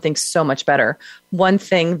up to something so much better. One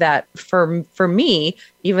thing that for me,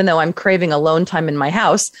 even though I'm craving alone time in my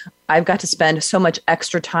house, I've got to spend so much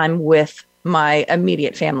extra time with my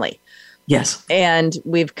immediate family. Yes. And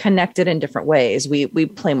we've connected in different ways. We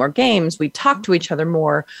play more games. We talk to each other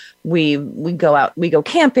more. We go out, we go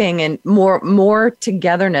camping, and more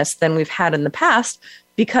togetherness than we've had in the past,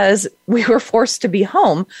 because we were forced to be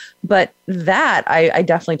home. But that I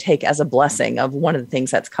definitely take as a blessing of one of the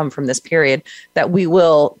things that's come from this period that we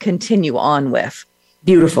will continue on with.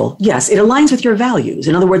 Beautiful. Yes, it aligns with your values.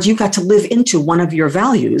 In other words, you've got to live into one of your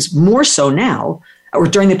values more so now, or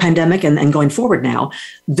during the pandemic and going forward now,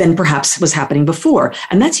 than perhaps was happening before.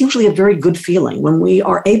 And that's usually a very good feeling. When we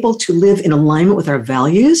are able to live in alignment with our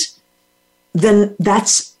values, then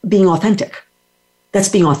that's being authentic. That's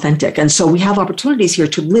being authentic. And so we have opportunities here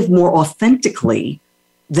to live more authentically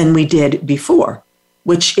than we did before,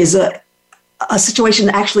 which is a situation,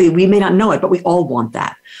 actually, we may not know it, but we all want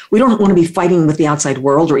that. We don't want to be fighting with the outside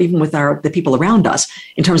world or even with the people around us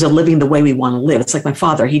in terms of living the way we want to live. It's like my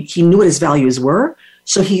father. He knew what his values were,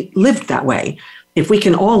 so he lived that way. If we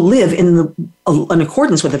can all live in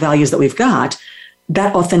accordance with the values that we've got,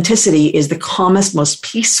 that authenticity is the calmest, most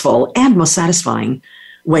peaceful, and most satisfying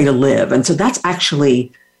way to live. And so that's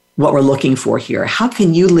actually what we're looking for here. How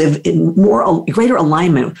can you live in greater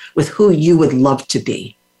alignment with who you would love to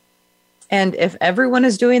be? And if everyone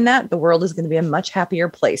is doing that, the world is going to be a much happier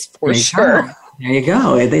place for sure. There you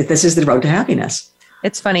go. This is the road to happiness.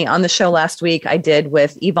 It's funny. On the show last week, I did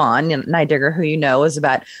with Yvonne Neidigger, who you know is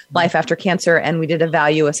about life after cancer, and we did a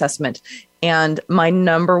value assessment. And my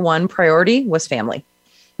number one priority was family.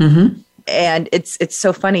 Mm-hmm. And it's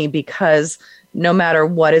so funny because no matter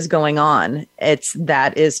what is going on,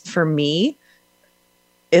 that is for me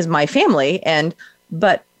is my family.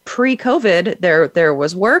 But pre-COVID, there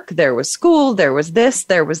was work, there was school, there was this,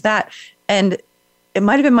 there was that. And it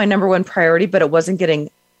might've been my number one priority, but it wasn't getting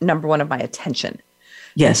number one of my attention.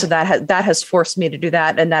 Yes. So that has forced me to do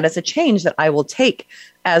that. And that is a change that I will take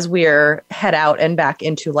as we're head out and back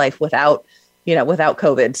into life without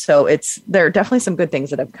COVID. So there are definitely some good things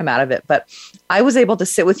that have come out of it. But I was able to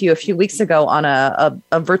sit with you a few weeks ago on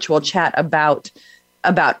a virtual chat about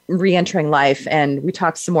re-entering life. And we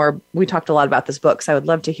talked a lot about this book. So I would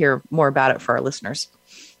love to hear more about it for our listeners.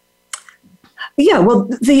 Yeah, well,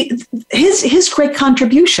 his great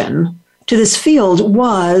contribution to this field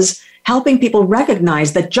was helping people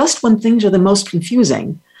recognize that just when things are the most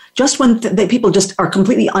confusing, just when people just are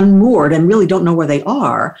completely unmoored and really don't know where they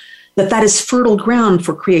are, that is fertile ground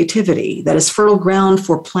for creativity, that is fertile ground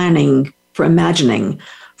for planning, for imagining,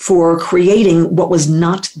 for creating what was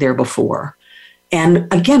not there before.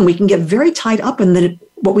 And again, we can get very tied up in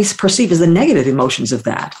what we perceive as the negative emotions of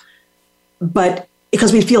that, but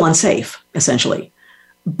because we feel unsafe, essentially.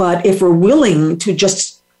 But if we're willing to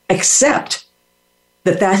just accept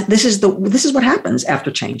that this is what happens after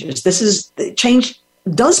changes, change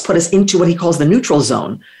does put us into what he calls the neutral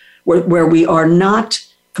zone, where we are not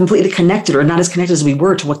completely connected or not as connected as we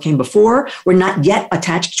were to what came before. We're not yet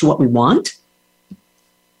attached to what we want.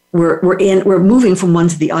 We're moving from one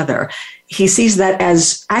to the other. He sees that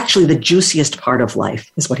as actually the juiciest part of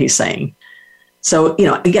life, is what he's saying. So,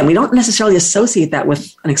 again, we don't necessarily associate that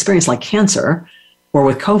with an experience like cancer or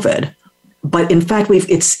with COVID, but in fact,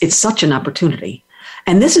 it's such an opportunity.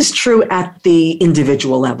 And this is true at the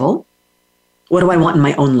individual level. What do I want in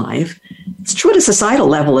my own life? It's true at a societal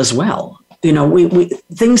level as well.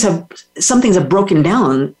 Some things have broken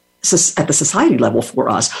down at the society level for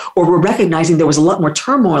us, or we're recognizing there was a lot more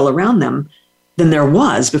turmoil around them than there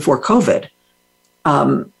was before COVID.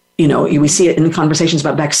 We see it in conversations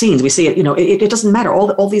about vaccines. We see it, it doesn't matter.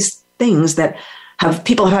 All these things that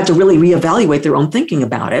people have had to really reevaluate their own thinking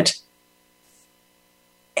about it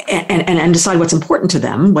and decide what's important to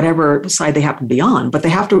them, whatever side they happen to be on, but they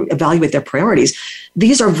have to evaluate their priorities.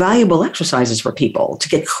 These are valuable exercises for people to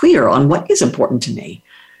get clear on what is important to me.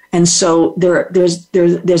 And so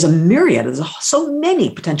there's a myriad, there's so many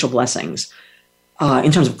potential blessings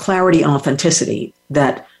in terms of clarity and authenticity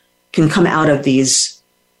that can come out of these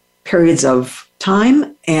periods of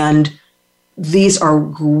time. And these are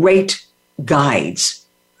great guides,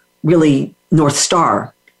 really North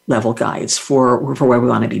Star level guides for where we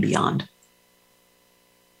want to be beyond.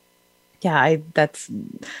 Yeah,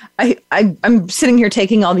 I'm sitting here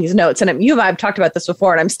taking all these notes, and I've talked about this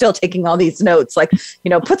before, and I'm still taking all these notes. Like,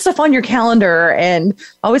 put stuff on your calendar, and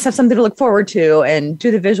always have something to look forward to, and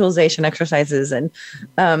do the visualization exercises. And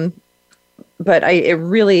but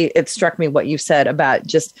it struck me what you said about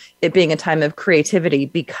just it being a time of creativity,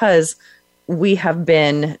 because we have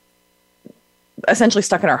been essentially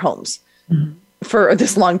stuck in our homes for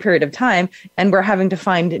this long period of time, and we're having to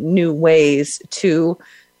find new ways to,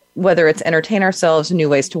 whether it's entertain ourselves, new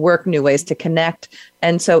ways to work, new ways to connect.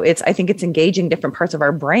 And so I think it's engaging different parts of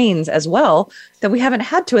our brains as well that we haven't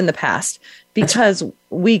had to in the past, because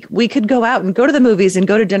we could go out and go to the movies and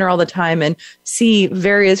go to dinner all the time and see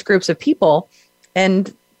various groups of people.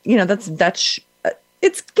 And, that's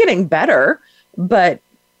it's getting better. But,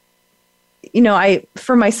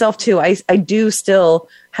 for myself too, I do still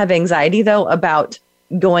have anxiety though about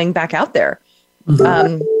going back out there.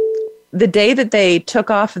 Mm-hmm. The day that they took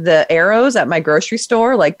off the arrows at my grocery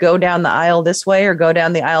store, like go down the aisle this way or go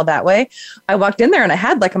down the aisle that way, I walked in there and I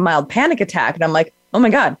had like a mild panic attack. And I'm like, oh my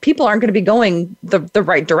God, people aren't going to be going the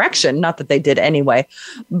right direction. Not that they did anyway,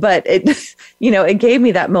 but it gave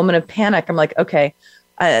me that moment of panic. I'm like, okay,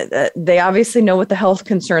 they obviously know what the health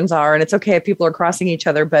concerns are, and it's okay if people are crossing each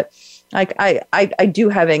other, but I do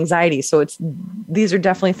have anxiety. So these are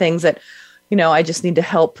definitely things that, I just need to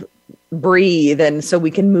help breathe, and so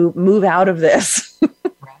we can move out of this.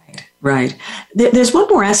 Right. There's one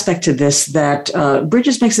more aspect to this that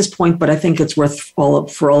Bridges makes this point, but I think it's worth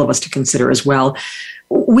for all of us to consider as well.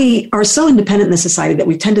 We are so independent in this society that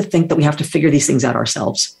we tend to think that we have to figure these things out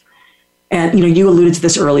ourselves. And, you alluded to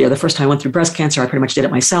this earlier. The first time I went through breast cancer, I pretty much did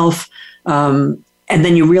it myself. And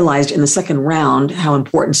then you realized in the second round how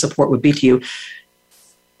important support would be to you.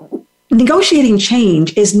 Negotiating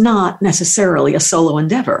change is not necessarily a solo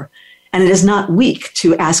endeavor. And it is not weak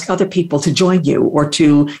to ask other people to join you, or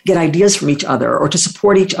to get ideas from each other, or to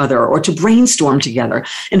support each other, or to brainstorm together.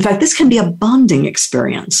 In fact, this can be a bonding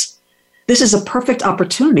experience. This is a perfect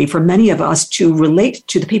opportunity for many of us to relate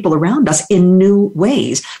to the people around us in new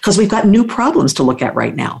ways, because we've got new problems to look at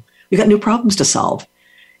right now. We've got new problems to solve.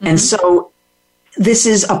 Mm-hmm. And so this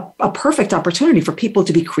is a perfect opportunity for people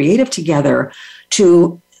to be creative together,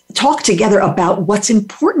 to talk together about what's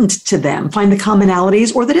important to them, find the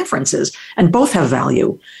commonalities or the differences, and both have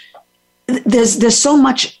value. There's so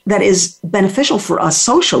much that is beneficial for us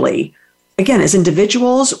socially, again, as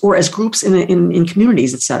individuals or as groups in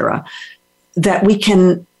communities, et cetera, that we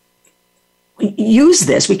can use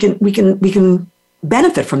this. We can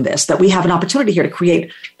benefit from this, that we have an opportunity here to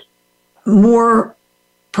create more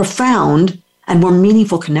profound and more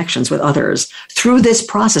meaningful connections with others through this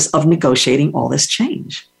process of negotiating all this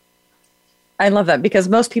change. I love that, because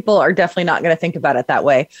most people are definitely not going to think about it that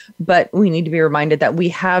way. But we need to be reminded that we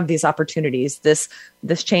have these opportunities, this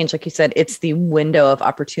change, like you said, it's the window of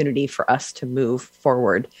opportunity for us to move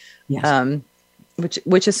forward. Yes.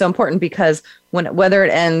 Which is so important, because whether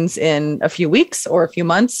it ends in a few weeks or a few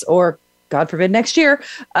months or God forbid next year,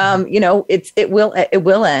 it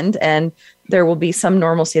will end, and there will be some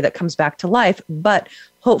normalcy that comes back to life. But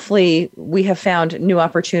hopefully we have found new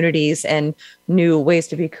opportunities and new ways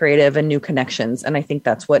to be creative and new connections. And I think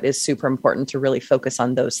that's what is super important, to really focus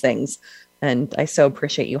on those things. And I so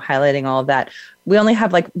appreciate you highlighting all of that. We only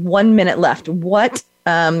have like 1 minute left. What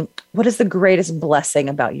is the greatest blessing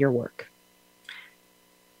about your work?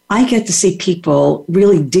 I get to see people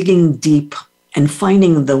really digging deep and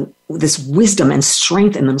finding this wisdom and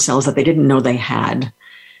strength in themselves that they didn't know they had.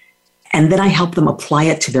 And then I help them apply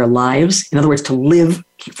it to their lives. In other words, to live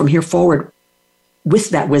from here forward with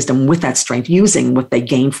that wisdom, with that strength, using what they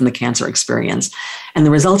gained from the cancer experience. And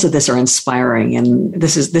the results of this are inspiring. And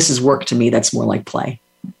this is work to me that's more like play.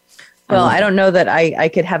 Well, I don't know that I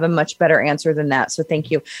could have a much better answer than that. So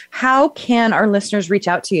thank you. How can our listeners reach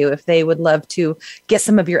out to you if they would love to get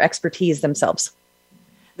some of your expertise themselves?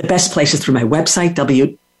 The best place is through my website,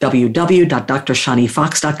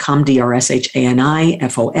 www.drshanifox.com,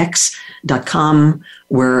 DrShaniFox.com,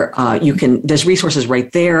 where there's resources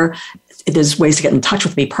right there. There's ways to get in touch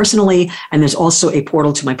with me personally. And there's also a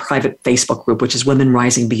portal to my private Facebook group, which is Women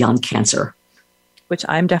Rising Beyond Cancer, which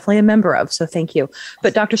I'm definitely a member of. So thank you.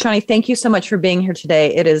 But Dr. Shani, thank you so much for being here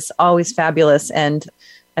today. It is always fabulous. And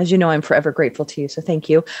as you know, I'm forever grateful to you. So thank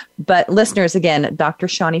you. But listeners, again,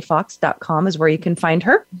 DrShaniFox.com is where you can find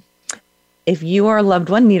her. If you or a loved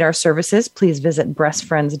one need our services, please visit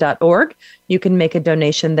breastfriends.org. You can make a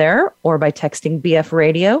donation there, or by texting BF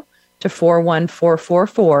Radio to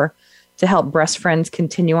 41444 to help Breast Friends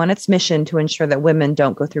continue on its mission to ensure that women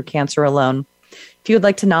don't go through cancer alone. If you would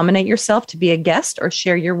like to nominate yourself to be a guest or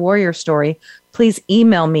share your warrior story, please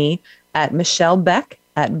email me at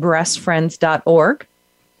michellebeck@breastfriends.org.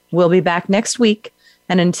 We'll be back next week.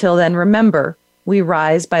 And until then, remember, we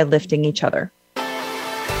rise by lifting each other.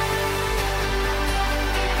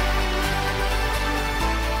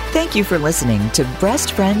 Thank you for listening to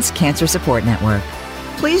Breast Friends Cancer Support Network.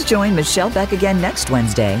 Please join Michelle Beck again next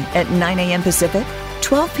Wednesday at 9 a.m. Pacific,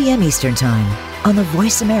 12 p.m. Eastern Time on the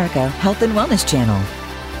Voice America Health and Wellness Channel.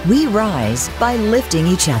 We rise by lifting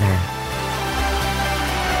each other.